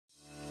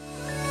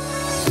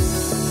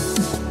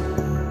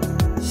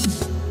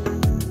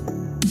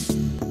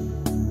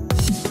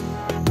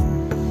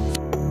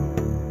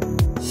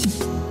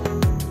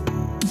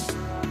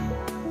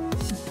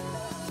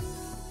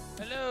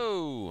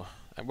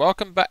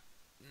welcome back.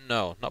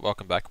 No, not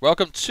welcome back.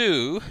 Welcome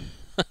to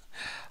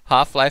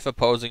Half-Life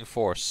Opposing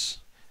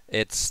Force.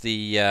 It's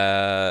the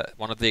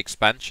one of the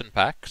expansion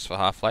packs for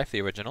Half-Life, the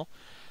original.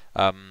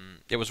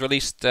 It was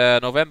released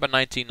November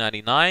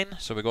 1999,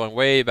 so we're going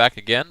way back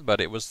again,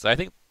 but it was, I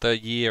think, the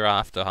year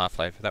after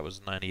Half-Life. That was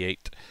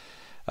 98.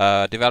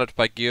 Developed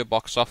by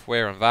Gearbox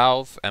Software and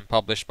Valve, and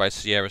published by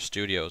Sierra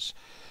Studios.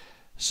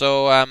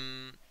 So,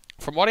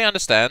 from what I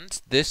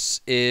understand,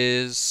 this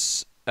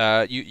is...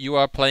 you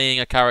are playing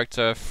a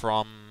character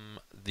from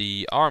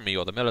the army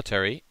or the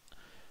military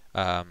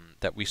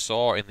that we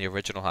saw in the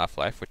original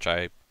Half-Life, which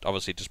I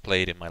obviously just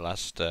played in my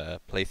last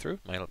playthrough,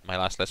 my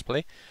last Let's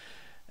Play.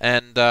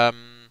 And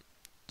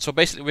so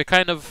basically we're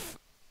kind of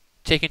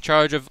taking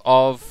charge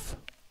of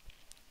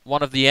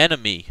one of the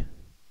enemy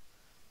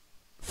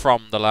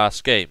from the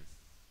last game,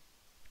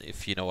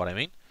 if you know what I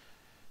mean.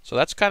 So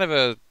that's kind of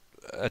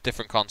a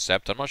different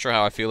concept. I'm not sure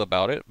how I feel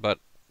about it, but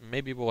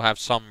maybe we'll have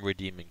some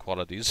redeeming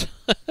qualities.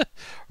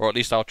 Or at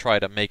least I'll try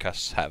to make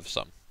us have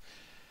some.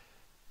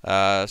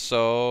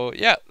 So,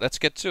 yeah, let's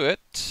get to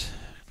it.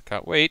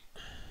 Can't wait.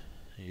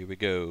 Here we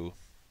go.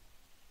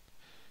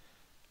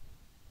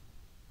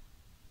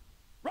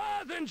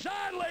 Rise and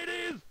shine,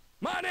 ladies!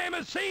 My name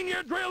is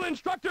Senior Drill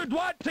Instructor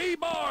Dwight T.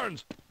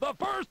 Barnes. The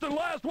first and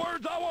last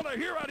words I want to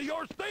hear out of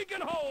your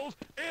stinking holes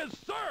is,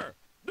 sir.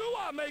 Do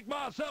I make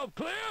myself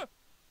clear?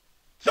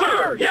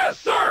 Sir! Yes,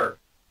 sir!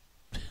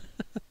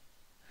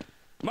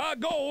 My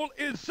goal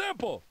is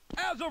simple.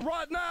 As of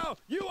right now,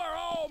 you are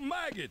all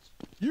maggots.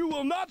 You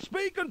will not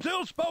speak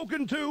until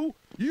spoken to.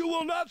 You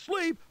will not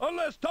sleep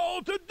unless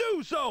told to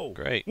do so.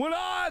 Great. When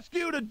I ask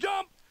you to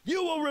jump,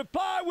 you will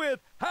reply with,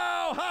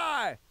 how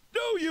high?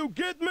 Do you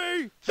get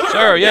me?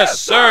 Sir, yes,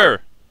 sir!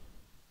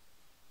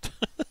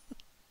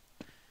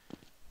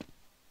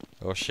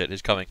 Oh shit,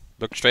 he's coming.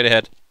 Look straight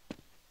ahead.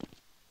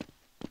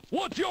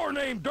 What's your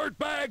name,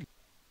 dirtbag?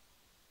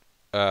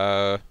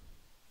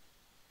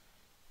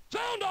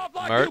 Sound off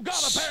like you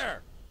got a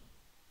pair.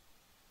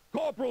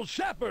 Corporal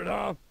Shepard,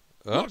 huh?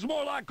 Looks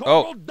more like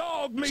Corporal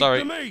Dog Meat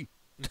to me.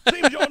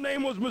 Seems your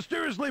name was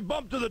mysteriously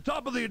bumped to the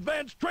top of the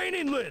advanced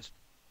training list.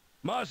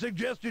 My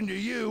suggestion to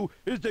you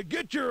is to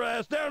get your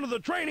ass down to the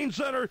training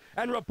center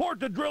and report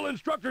to Drill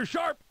Instructor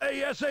Sharp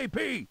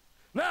ASAP.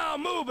 Now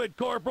move it,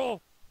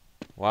 Corporal.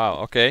 Wow,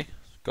 okay.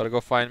 Gotta go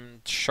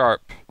find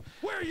Sharp.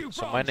 Where are you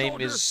so from, my name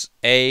soldier? is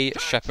A.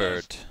 Texas.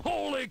 Shepard.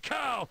 Holy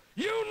cow!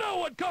 You know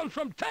what comes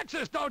from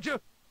Texas, don't you?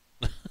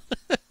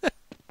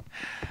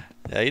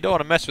 Yeah, you don't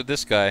want to mess with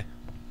this guy.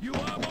 You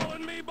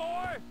eyeballing me,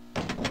 boy?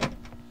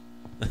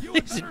 You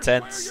He's better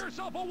intense. square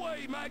yourself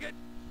away, maggot.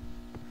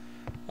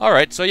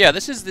 Alright, so yeah,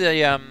 this is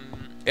the,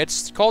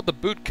 it's called the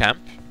boot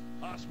camp,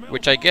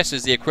 which I guess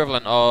is the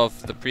equivalent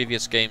of the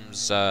previous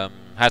game's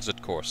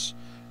hazard course.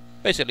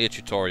 Basically a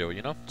tutorial,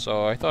 you know?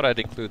 So I thought I'd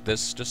include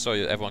this, just so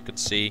everyone can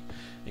see,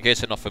 in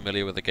case they're not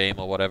familiar with the game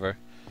or whatever.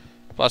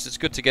 Plus, it's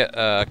good to get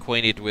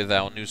acquainted with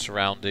our new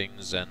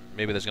surroundings, and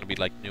maybe there's going to be,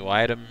 like, new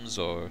items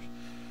or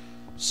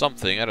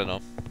something, I don't know.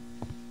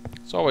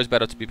 It's always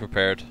better to be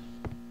prepared.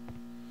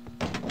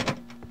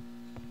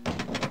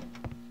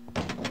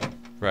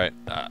 Right.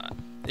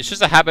 It's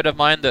just a habit of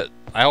mine that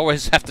I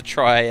always have to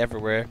try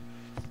everywhere,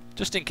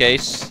 just in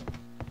case.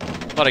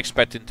 I'm not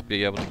expecting to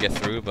be able to get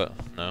through, but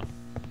no.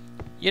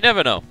 You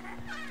never know.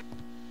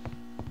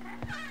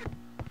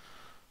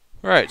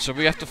 Right, so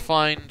we have to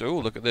find... Oh,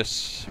 look at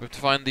this. We have to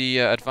find the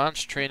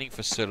advanced training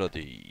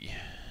facility.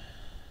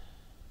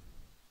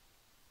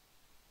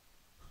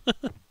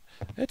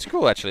 It's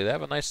cool, actually. They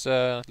have a nice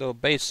little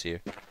base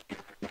here.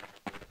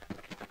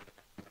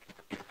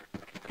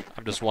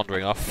 I'm just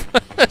wandering off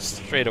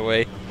straight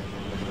away.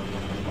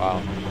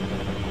 Wow.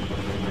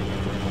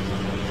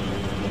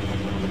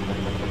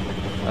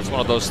 That's one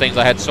of those things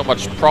I had so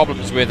much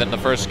problems with in the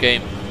first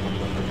game.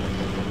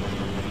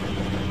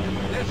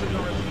 This is a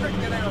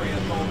restricted area,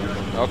 soldier.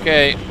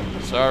 Okay,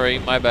 sorry,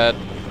 my bad.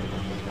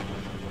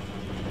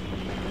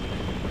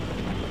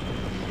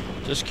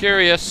 Just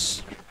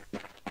curious.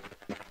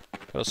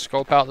 Gotta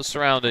scope out the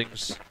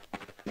surroundings.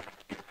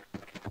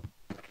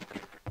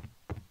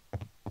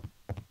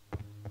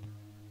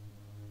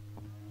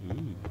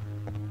 Ooh.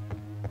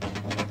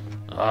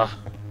 Ah.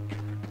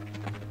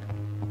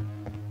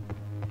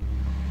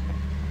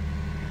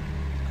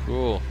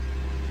 Cool.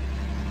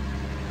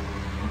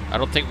 I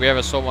don't think we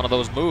ever saw one of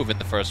those move in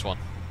the first one.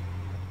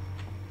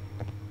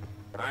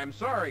 I'm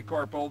sorry,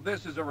 Corporal.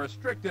 This is a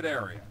restricted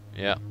area.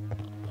 Yeah.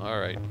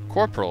 Alright.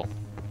 Corporal.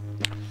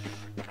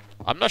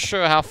 I'm not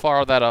sure how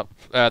far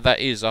that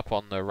is up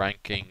on the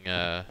ranking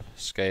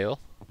scale.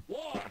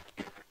 1,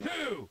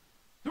 2,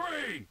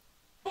 3,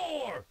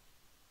 4.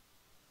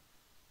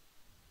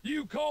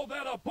 You call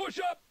that a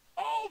push-up?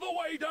 All the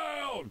way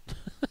down!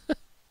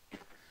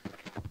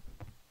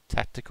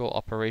 Tactical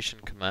Operation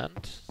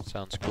Command.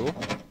 Sounds cool.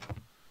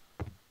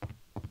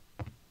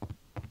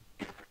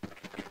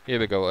 Here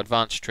we go.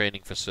 Advanced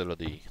Training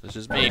Facility. This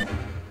is me.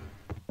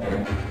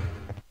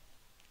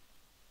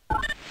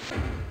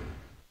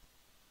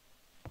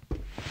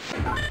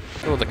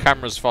 Oh, the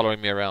camera's following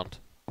me around.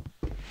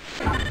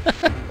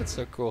 That's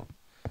That's so cool.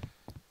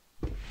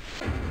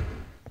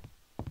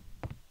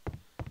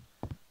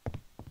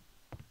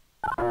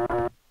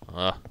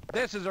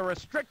 This is a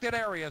restricted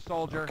area,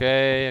 soldier.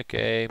 Okay,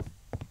 okay.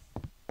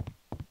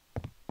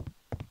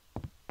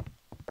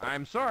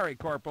 I'm sorry,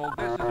 Corporal.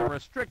 This is a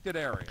restricted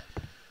area.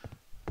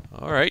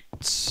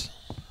 Alright.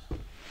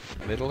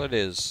 Middle it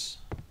is.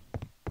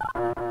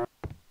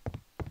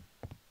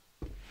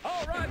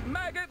 Alright,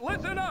 maggot,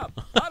 listen up.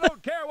 I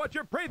don't care what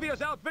your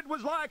previous outfit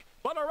was like,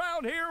 but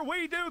around here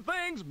we do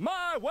things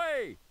my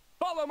way.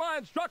 Follow my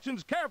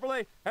instructions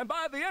carefully, and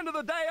by the end of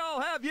the day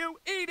I'll have you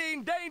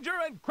eating danger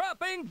and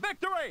crapping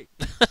victory.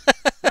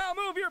 Now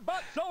move your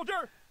butt,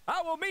 soldier.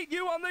 I will meet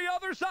you on the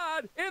other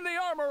side in the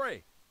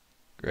armory.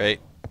 Great.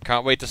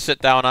 Can't wait to sit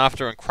down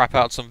after and crap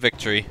out some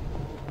victory.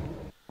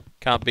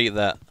 Can't beat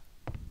that.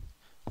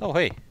 Oh,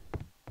 hey.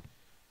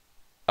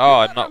 Oh,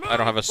 I don't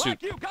have a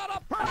suit. Like you got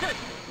a perkit.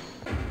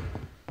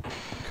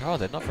 God,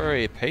 they're not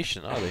very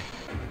patient, are they?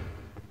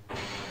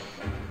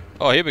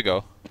 Oh, here we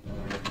go.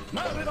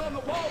 Mounted on the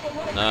wall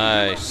below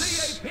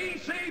Nice. you will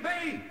see a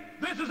PCV.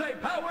 This is a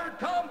powered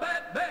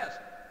combat vest.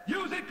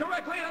 Use it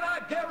correctly and I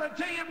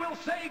guarantee it will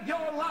save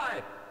your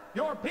life.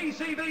 Your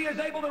PCV is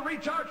able to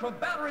recharge from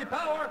battery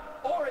power,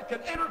 or it can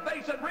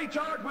interface and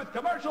recharge with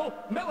commercial,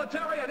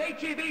 military, and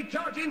HEV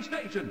charging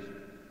stations.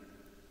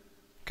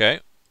 Okay.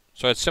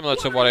 So it's similar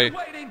to what I...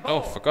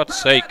 Oh, for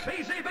God's Grab sake. that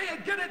PCV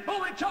and get it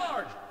fully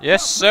charged.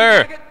 Yes, Now,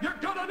 sir. please, you're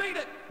gonna need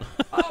it.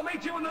 I'll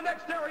meet you in the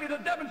next area to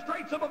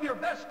demonstrate some of your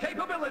best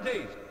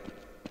capabilities.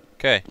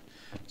 Okay.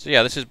 So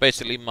yeah, this is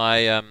basically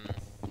my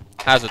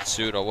hazard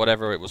suit, or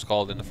whatever it was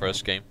called in the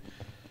first game.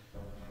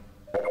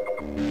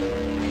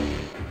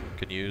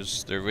 Can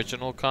use the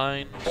original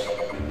kind.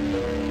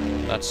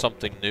 That's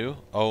something new.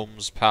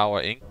 Ohm's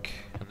Power Inc.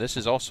 And this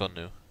is also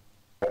new.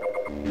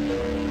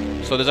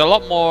 So there's a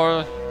lot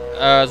more...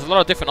 there's a lot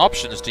of different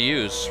options to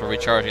use for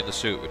recharging the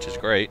suit, which is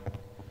great.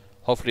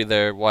 Hopefully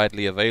they're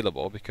widely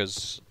available,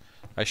 because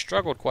I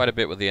struggled quite a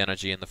bit with the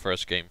energy in the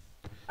first game.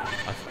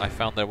 I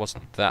found there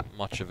wasn't that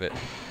much of it.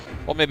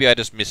 Or maybe I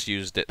just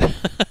misused it.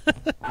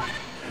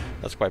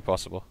 That's quite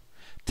possible.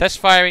 Test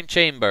firing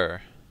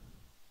chamber.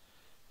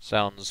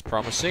 Sounds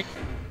promising.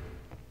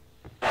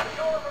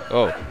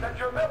 Oh.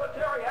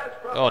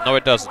 Oh, no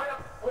it doesn't.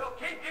 Will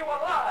keep you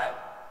alive.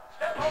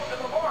 Step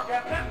onto the morgue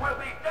and this will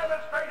be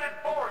demonstrated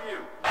for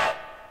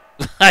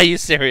you. Are you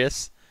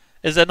serious?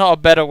 Is there not a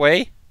better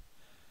way?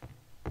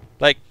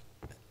 Like,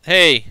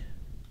 hey,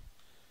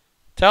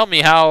 tell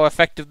me how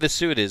effective this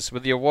suit is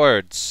with your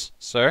words,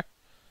 sir.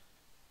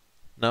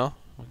 No?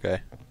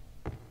 Okay.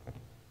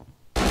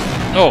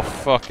 Oh,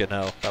 fucking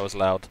hell. That was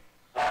loud.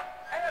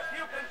 As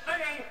you can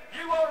see,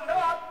 you are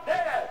not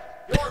dead.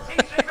 Your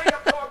PCV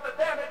absorbed the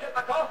damage at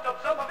the cost of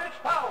some of its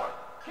power.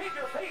 Keep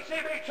your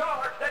PCV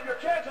charged and your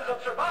chances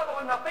of survival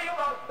in the field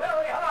are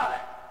very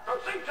high.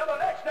 Proceed to the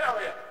next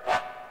area.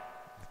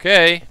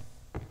 Okay.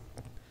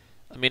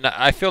 I mean,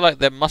 I feel like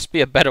there must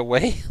be a better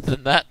way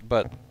than that,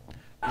 but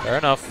fair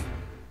enough.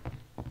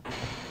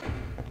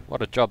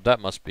 What a job that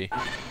must be.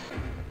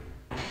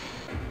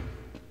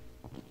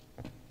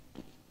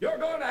 You're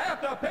going to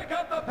have to pick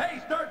up the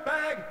pace,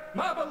 dirtbag.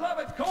 My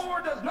beloved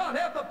Corps does not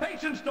have the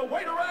patience to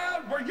wait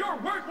around for your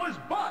worthless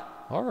butt.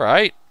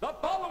 Alright. The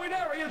following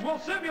areas will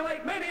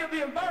simulate many of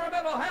the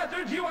environmental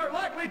hazards you are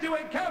likely to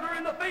encounter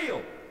in the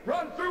field.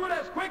 Run through it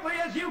as quickly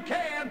as you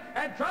can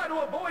and try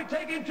to avoid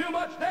taking too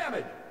much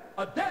damage.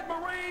 A dead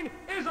Marine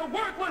is a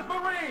worthless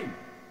Marine.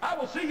 I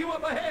will see you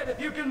up ahead if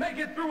you can make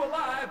it through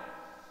alive.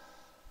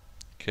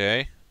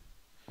 Okay.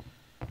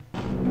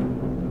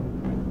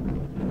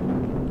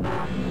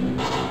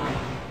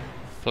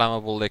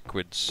 Flammable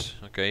liquids.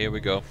 Okay, here we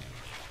go.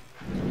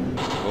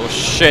 Oh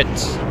shit!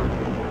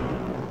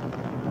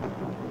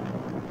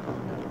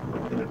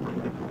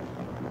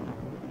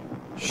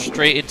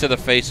 Straight into the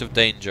face of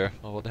danger.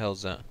 Oh, what the hell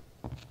is that?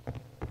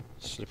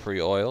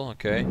 Slippery oil,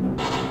 okay.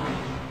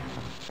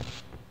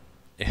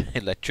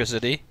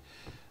 Electricity.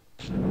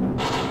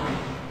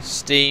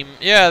 Steam.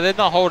 Yeah, they're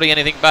not holding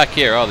anything back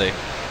here, are they?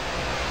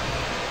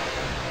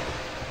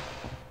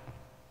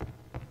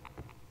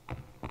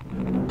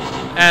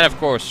 And of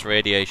course,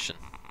 radiation.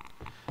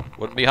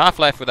 Wouldn't be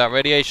Half-Life without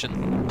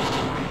radiation.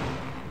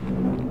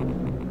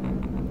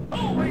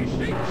 Holy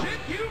shit,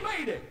 you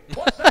made it!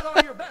 What's that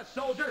on your vest,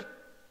 soldier?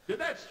 Did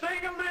that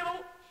sting a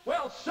little?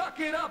 Well, suck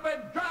it up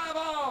and drive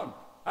on!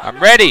 I'm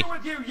ready!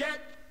 Not through with you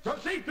yet.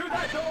 Proceed through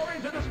that door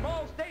into the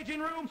small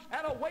staging room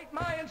and await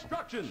my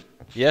instructions.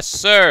 Yes,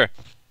 sir!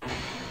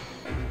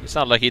 You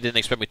sound like he didn't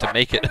expect me to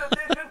make it. In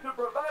addition to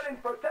providing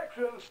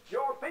protection,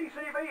 your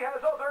PCV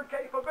has other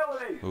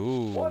capabilities.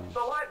 Ooh. Once the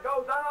light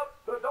goes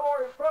out, the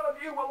door in front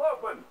of you will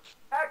open.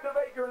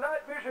 Activate your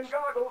night vision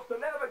goggles to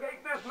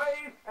navigate this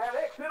maze and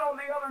exit on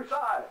the other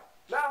side.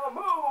 Now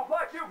move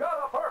like you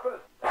got a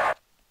purpose.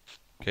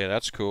 Okay,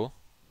 that's cool.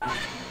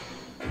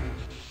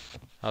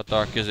 How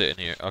dark is it in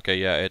here? Okay,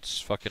 yeah, it's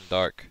fucking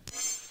dark.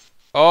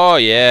 Oh,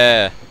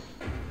 yeah!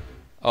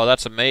 Oh,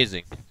 that's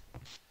amazing.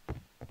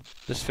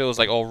 This feels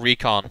like all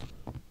recon.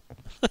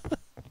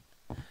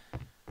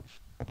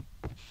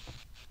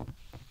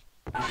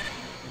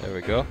 There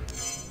we go.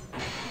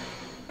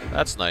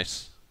 That's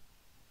nice.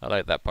 I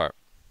like that part.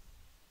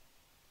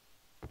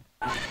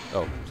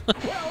 Oh.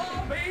 Well,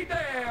 I'll be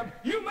damned.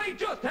 You may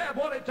just have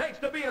what it takes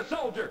to be a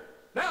soldier.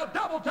 Now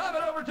double time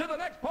it over to the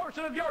next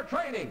portion of your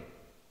training.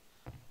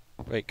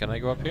 Wait, can I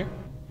go up here?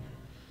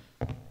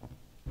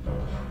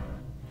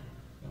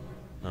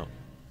 No.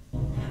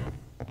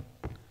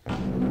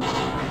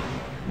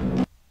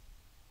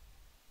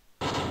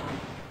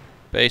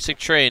 Basic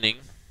training.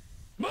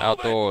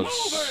 Outdoors.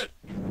 Move it!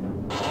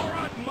 All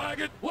right,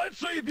 maggot. Let's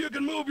see if you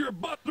can move your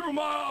butt through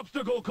my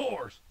obstacle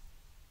course.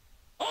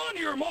 On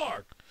your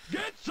mark.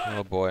 Get set.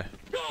 Oh boy.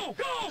 Go,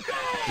 go, go!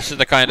 This is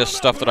the kind of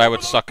stuff that I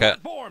would suck at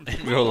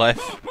in real life.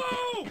 Move,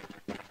 move.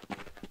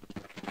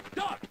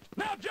 Duck.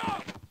 Now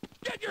jump.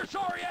 Get your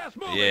sorry ass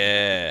moving.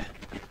 Yeah.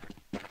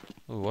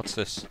 Ooh, what's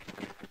this?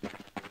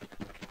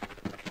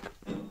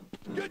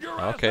 Get your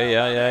ass Okay, down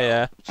yeah, there. yeah,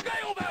 yeah.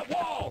 Scale that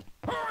wall.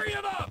 Hurry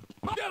it up.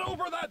 Get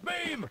over that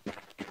beam.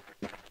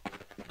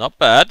 Not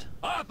bad.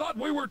 I thought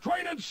we were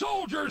training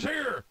soldiers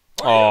here.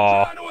 Aw. Are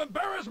you trying to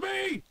embarrass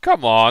me?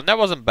 Come on, that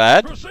wasn't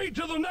bad. Proceed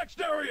to the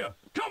next area.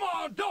 Come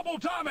on, double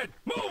time it.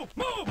 Move,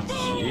 move, move.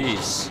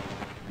 Jeez.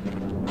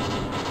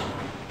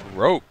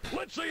 Rope.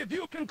 Let's see if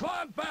you can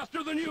climb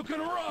faster than you can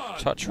run.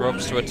 Touch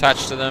ropes to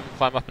attach to them.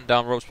 Climb up and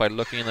down ropes by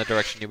looking in the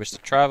direction you wish to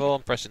travel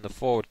and pressing the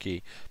forward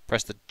key.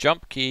 Press the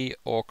jump key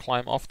or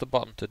climb off the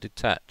bottom to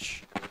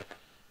detach.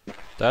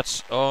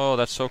 That's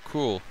so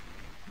cool.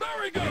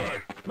 Very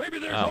good. Maybe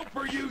there's hope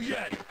for you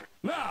yet.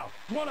 Now,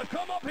 want to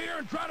come up here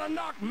and try to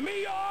knock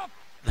me off?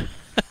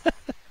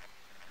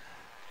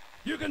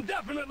 You can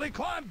definitely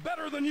climb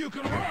better than you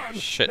can run.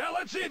 Shit. Now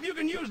let's see if you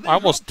can use these I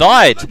almost ropes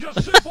died. other than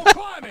just simple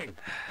climbing.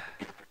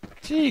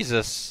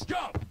 Jesus.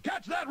 Jump,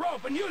 catch that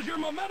rope, and use your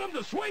momentum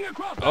to swing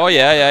across the Oh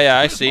yeah, yeah, yeah,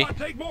 I This see. might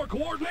take more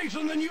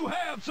coordination than you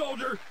have,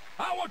 soldier.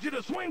 I want you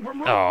to swing from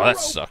rope Oh, to that rope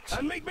sucked.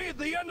 and meet me at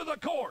the end of the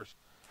course.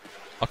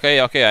 Okay,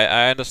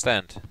 I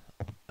understand.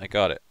 I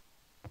got it.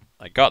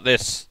 I got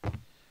this.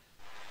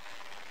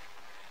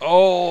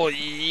 Oh,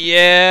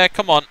 yeah,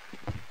 come on.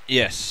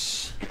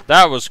 Yes.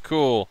 That was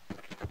cool.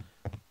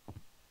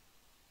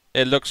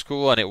 It looks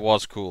cool and it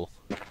was cool.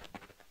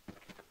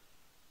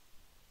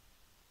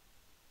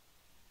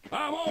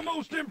 I'm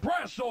almost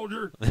impressed,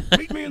 soldier.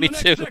 Meet me in Me the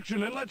too. next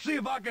section and let's see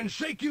if I can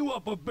shake you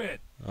up a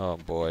bit. Oh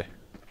boy.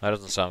 That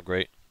doesn't sound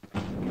great.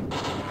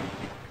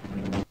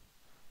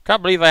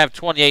 Can't believe I have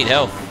 28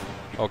 health.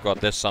 Oh god,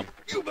 there's some.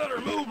 You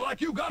better move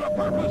like you got a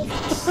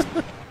purpose.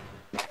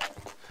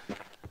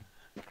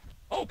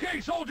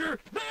 Okay, soldier,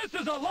 this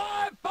is a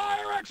live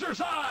fire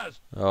exercise.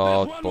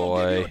 Oh this one will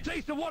give boy. you a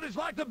taste of what it's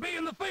like to be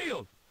in the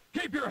field.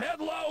 Keep your head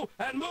low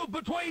and move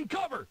between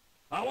cover.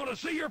 I want to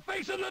see your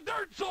face in the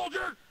dirt,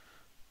 soldier.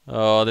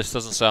 Oh, this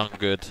doesn't sound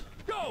good.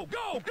 Go,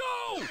 go,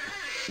 go!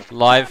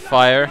 Live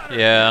fire?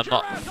 Yeah, I'm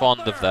not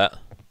fond of that.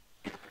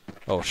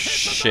 Oh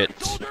shit.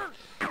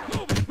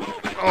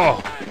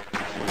 Oh.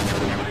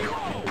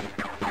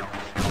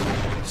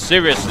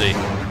 Seriously.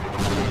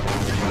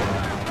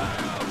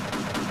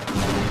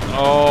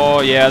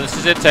 Oh yeah, this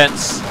is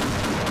intense.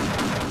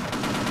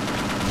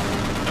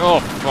 Oh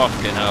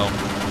fucking hell.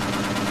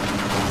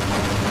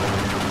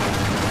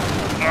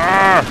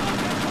 Arrgh.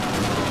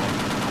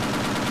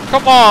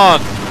 Come on!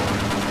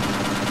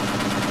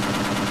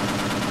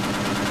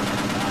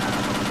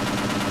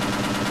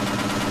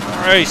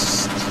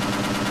 Christ!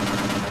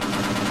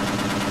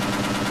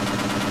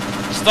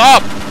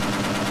 Stop!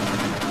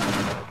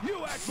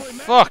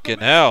 Fucking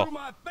hell!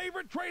 My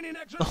favorite training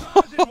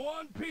exercise in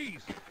one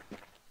piece.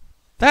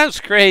 That was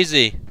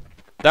crazy.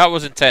 That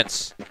was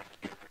intense.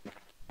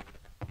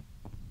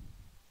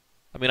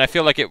 I mean, I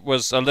feel like it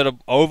was a little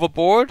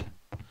overboard.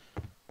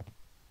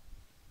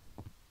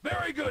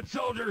 Very good,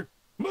 soldier.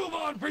 Move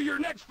on for your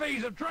next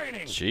phase of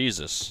training.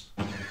 Jesus.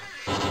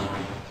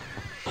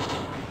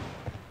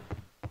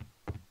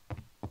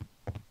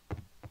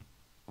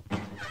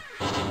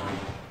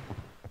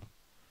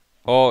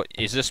 Oh,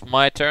 is this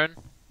my turn?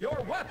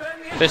 Your weapon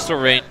is Pistol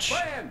your range.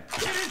 friend.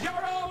 It is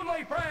your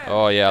only friend.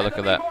 Oh yeah, And look to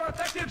at be that. more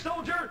effective,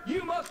 soldier,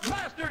 you must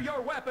master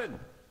your weapon.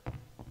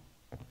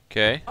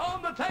 Okay.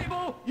 On the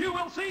table, you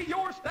will see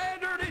your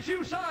standard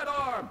issue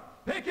sidearm.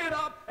 Pick it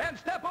up and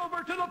step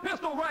over to the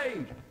pistol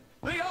range.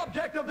 The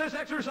object of this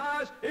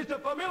exercise is to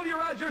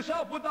familiarize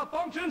yourself with the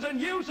functions and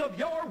use of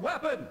your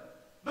weapon.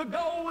 The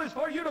goal is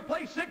for you to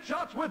place 6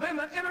 shots within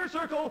the inner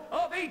circle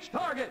of each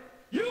target.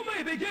 You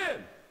may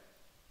begin.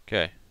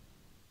 Okay.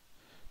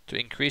 To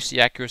increase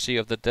the accuracy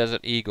of the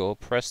Desert Eagle,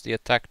 press the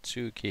attack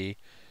 2 key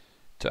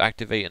to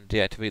activate and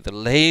deactivate the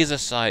laser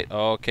sight.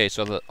 Oh, okay,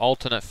 so the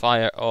alternate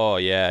fire. Oh,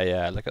 yeah,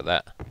 yeah, look at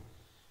that.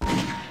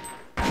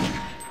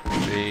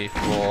 3,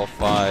 4,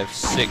 5,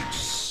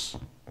 6.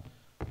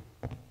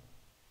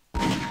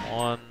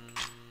 1,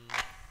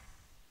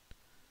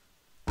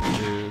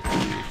 2, 3,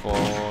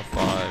 4,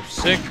 5,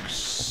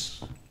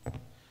 6.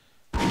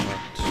 1,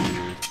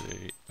 2,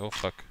 3. Oh,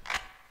 fuck.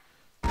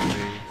 3,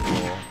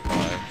 4,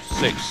 5,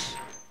 6.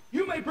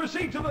 You may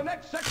proceed to the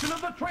next section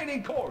of the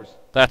training course.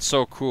 That's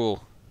so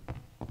cool.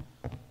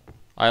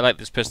 I like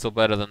this pistol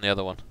better than the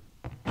other one.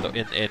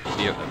 in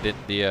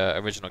the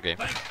original game.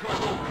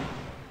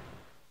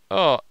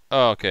 Oh,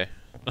 okay.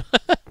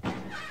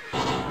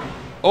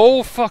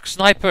 Oh fuck,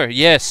 sniper!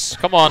 Yes,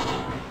 come on.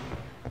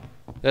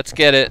 Let's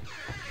get it.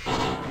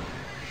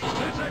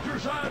 This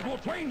exercise will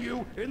train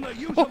you in the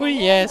use of a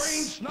long-range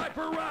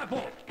sniper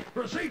rifle.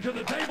 Proceed to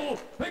the table,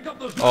 pick up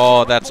the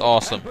sniper that's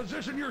awesome. And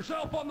position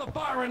yourself on the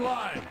firing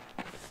line.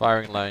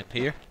 Firing line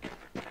here.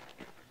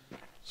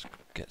 Let's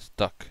get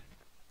stuck.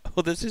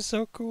 Oh, this is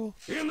so cool.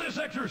 In this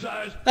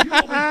exercise, you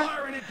will be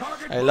firing at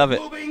targets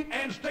moving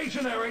and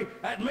stationary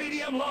at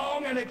medium,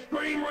 long, and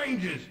extreme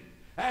ranges.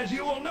 As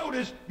you will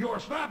notice, your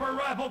sniper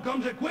rifle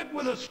comes equipped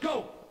with a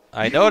scope.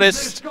 I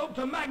noticed. Use this scope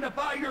to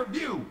magnify your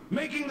view,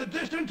 making the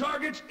distant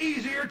targets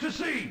easier to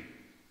see.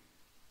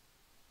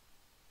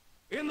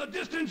 In the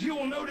distance, you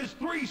will notice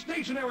 3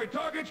 stationary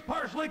targets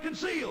partially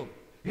concealed.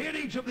 Hit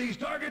each of these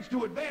targets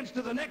to advance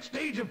to the next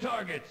stage of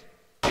targets.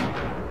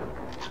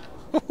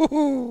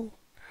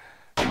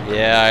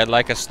 Yeah, I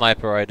like a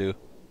sniper, I do.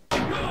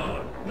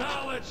 Good.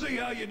 Now let's see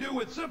how you do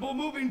with simple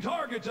moving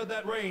targets at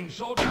that range,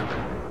 soldier.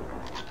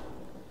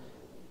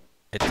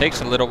 It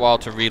takes a little while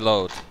to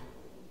reload.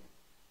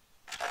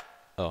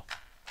 Oh.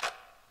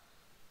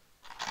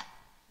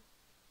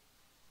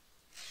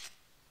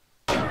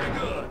 Very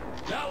good.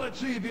 Now let's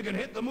see if you can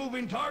hit the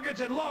moving targets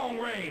at long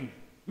range.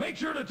 Make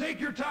sure to take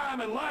your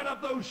time and line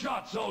up those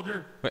shots,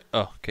 soldier. Wait,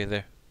 oh, okay,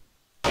 there.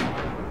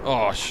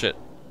 Oh, shit.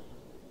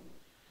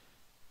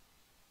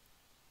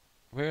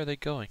 Where are they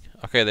going?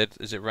 Okay,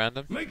 is it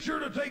random? Make sure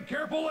to take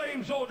careful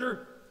aim,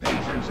 soldier.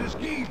 Patience is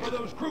key for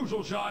those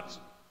crucial shots.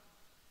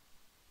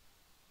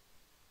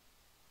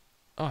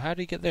 Oh, how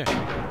do you get there?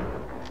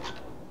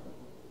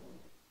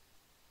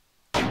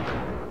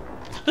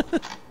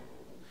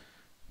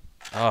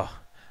 Oh,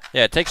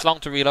 yeah, it takes long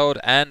to reload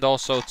and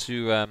also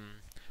to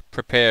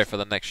prepare for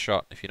the next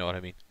shot, if you know what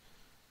I mean.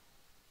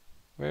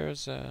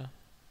 Where's the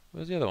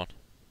other one?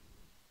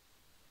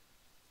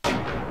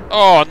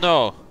 Oh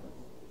no!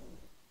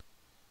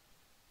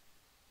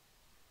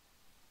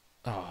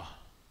 Oh.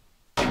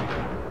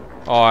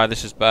 Oh,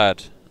 this is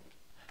bad.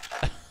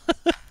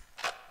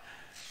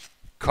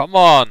 Come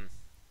on!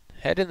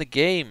 Head in the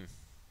game.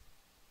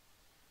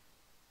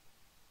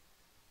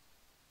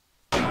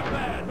 Not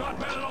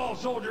bad at all,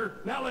 soldier.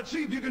 Now let's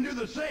see if you can do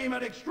the same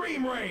at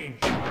extreme range.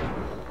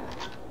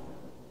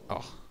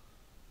 Oh.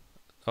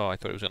 Oh, I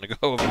thought it was going to go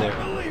over there.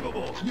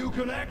 Unbelievable! You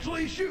can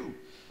actually shoot.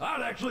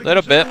 I'd actually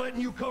Little bit. letting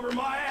you cover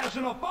my ass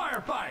in a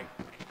firefight.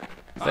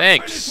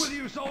 Thanks. I'm finished with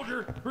you,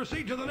 soldier.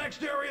 Proceed to the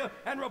next area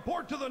and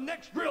report to the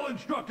next drill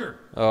instructor.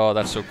 Oh,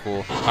 that's so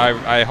cool.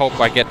 I hope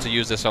I get to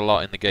use this a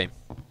lot in the game.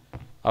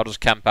 I'll just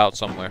camp out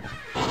somewhere.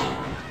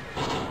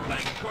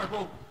 Thanks,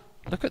 Corporal.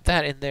 Look at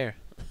that in there.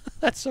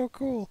 That's so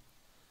cool.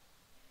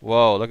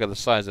 Whoa, look at the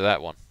size of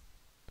that one.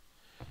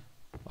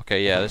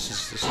 Okay, yeah, this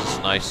is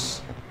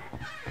nice.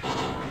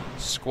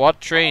 Squad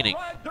training.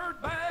 All right,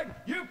 dirtbag,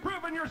 you've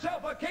proven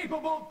yourself a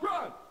capable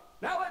grunt.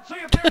 Now let's see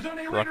if there's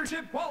any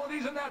leadership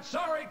qualities in that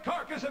sorry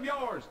carcass of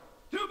yours.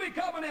 To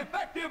become an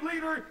effective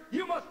leader,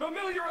 you must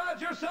familiarize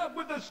yourself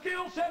with the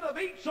skill set of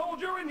each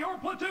soldier in your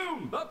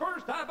platoon. The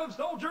first type of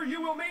soldier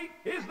you will meet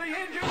is the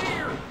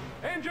engineer.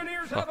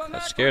 Engineers have a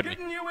knack for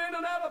getting you in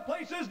and out of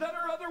places that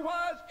are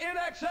otherwise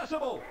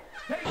inaccessible.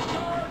 Take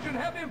charge and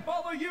have him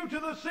follow you to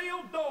the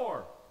sealed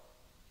door.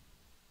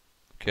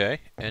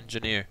 Okay,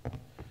 engineer.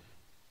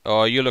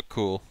 Oh, you look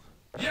cool.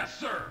 Yes,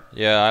 sir.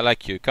 Yeah, I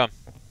like you. Come.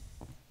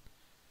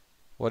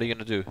 What are you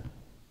gonna do?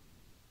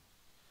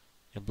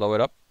 You blow it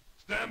up?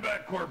 Stand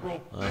back,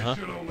 Corporal. That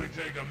should only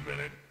take a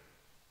minute.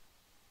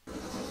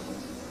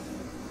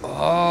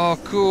 Oh,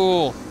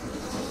 cool.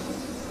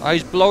 Oh,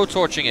 he's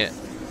blowtorching it.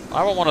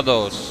 I want one of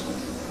those.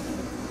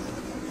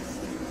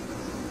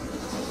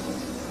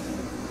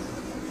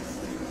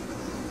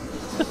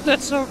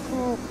 That's so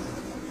cool.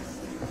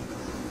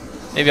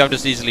 Maybe I'm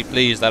just easily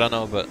pleased, I don't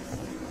know, but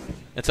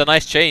it's a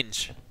nice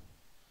change.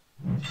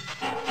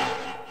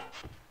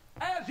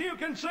 As you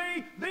can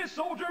see, this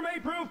soldier may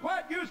prove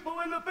quite useful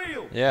in the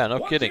field. Yeah, no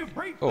kidding. Once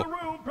you've reached the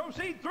room,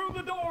 proceed through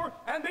the door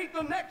and meet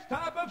the next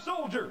type of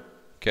soldier.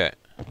 Okay.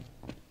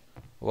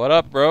 What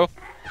up, bro?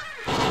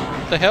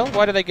 What the hell?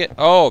 Why did I get...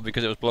 Oh,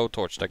 because it was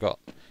blowtorched.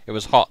 It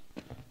was hot.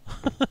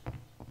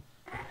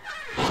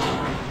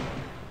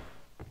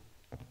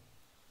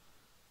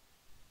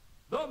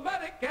 The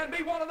medic can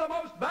be one of the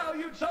most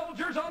valued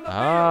soldiers on the field.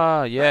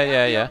 Ah,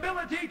 yeah. The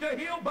ability to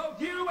heal both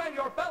you and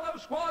your fellow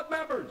squad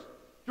members.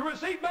 To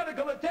receive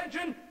medical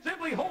attention,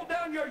 simply hold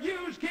down your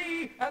use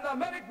key and the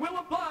medic will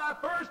apply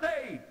first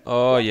aid.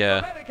 Oh, Once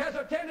yeah. the medic has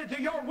attended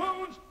to your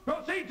wounds,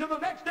 proceed to the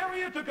next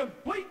area to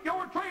complete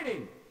your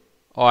training.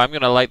 Oh, I'm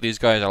gonna like these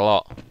guys a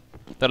lot.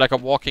 They're like a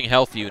walking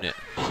health unit.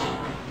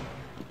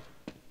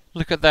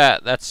 Look at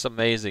that. That's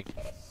amazing.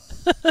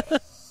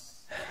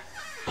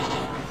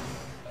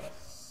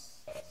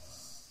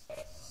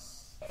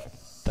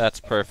 That's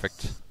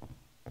perfect.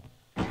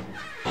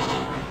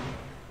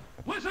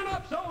 Listen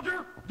up,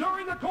 soldier.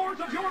 During the course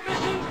of your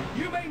missions,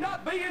 you may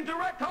not be in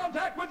direct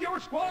contact with your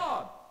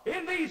squad.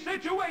 In these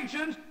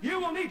situations, you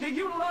will need to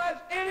utilize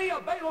any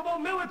available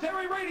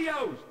military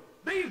radios.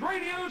 These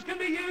radios can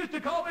be used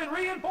to call in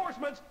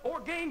reinforcements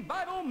or gain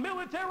vital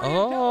military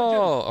intelligence.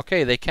 Oh,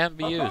 okay, they can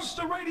be used. Approach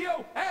the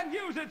radio and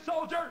use it,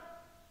 soldier.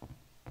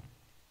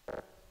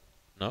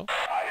 No?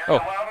 Oh.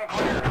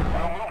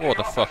 What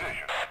the fuck?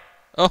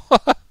 Oh.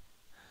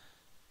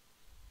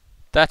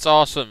 That's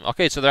awesome.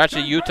 Okay, so they're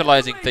actually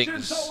utilizing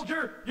things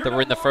that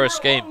were in the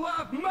first game.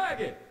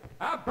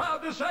 I'm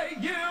proud to say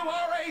you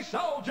are a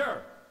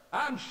soldier.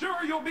 I'm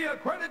sure you'll be a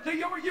credit to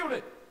your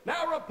unit.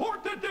 Now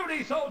report to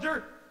duty,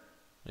 soldier.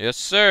 Yes,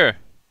 sir.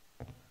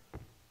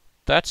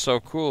 That's so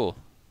cool.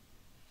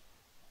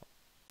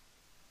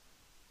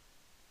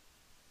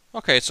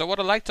 Okay, so what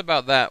I liked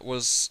about that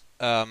was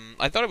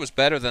I thought it was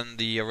better than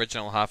the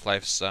original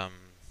Half-Life's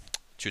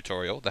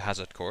tutorial, the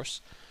hazard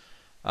course.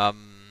 I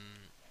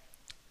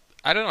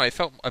don't know, it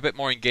felt a bit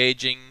more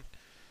engaging.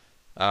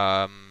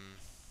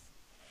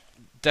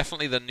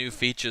 Definitely the new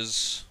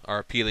features are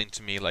appealing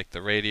to me, like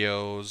the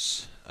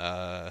radios,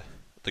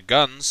 the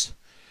guns.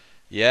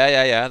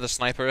 Yeah, the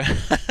sniper.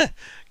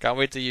 Can't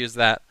wait to use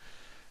that.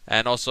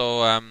 And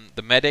also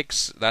the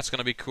medics, that's going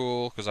to be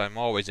cool, because I'm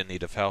always in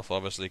need of health,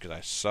 obviously, because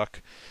I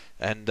suck.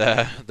 And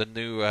the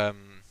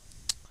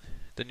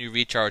new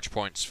recharge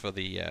points for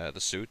the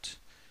suit.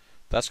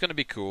 That's going to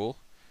be cool.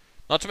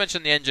 Not to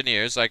mention the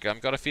engineers. Like,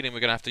 I've got a feeling we're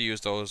going to have to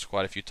use those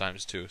quite a few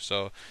times too.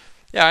 So,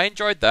 yeah, I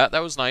enjoyed that.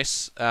 That was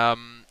nice.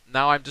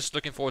 Now I'm just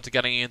looking forward to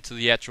getting into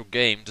the actual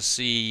game to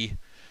see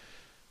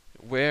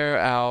where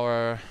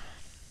our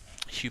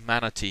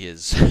humanity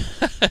is.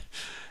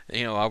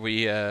 You know, are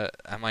we?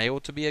 Am I able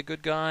to be a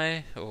good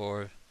guy,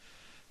 or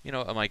you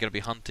know, am I going to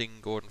be hunting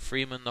Gordon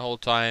Freeman the whole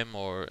time,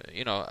 or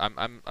you know,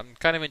 I'm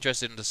kind of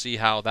interested in to see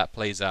how that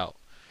plays out.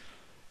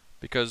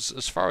 Because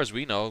as far as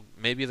we know,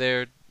 maybe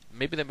the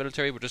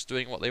military were just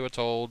doing what they were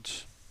told.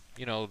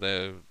 You know,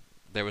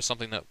 there was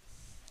something that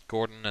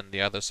Gordon and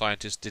the other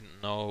scientists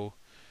didn't know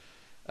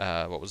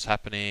what was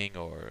happening,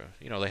 or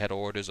you know, they had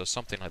orders or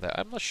something like that.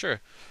 I'm not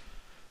sure.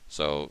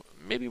 So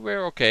maybe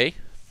we're okay.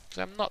 'Cause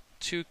I'm not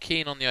too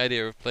keen on the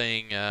idea of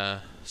playing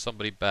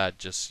somebody bad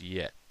just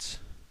yet.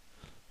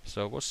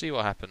 So we'll see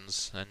what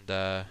happens, and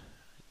the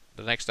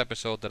next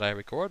episode that I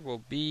record will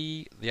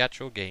be the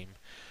actual game.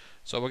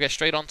 So we'll get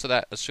straight onto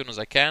that as soon as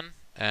I can,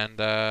 and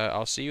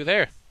I'll see you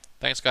there.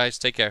 Thanks, guys.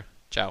 Take care.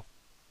 Ciao.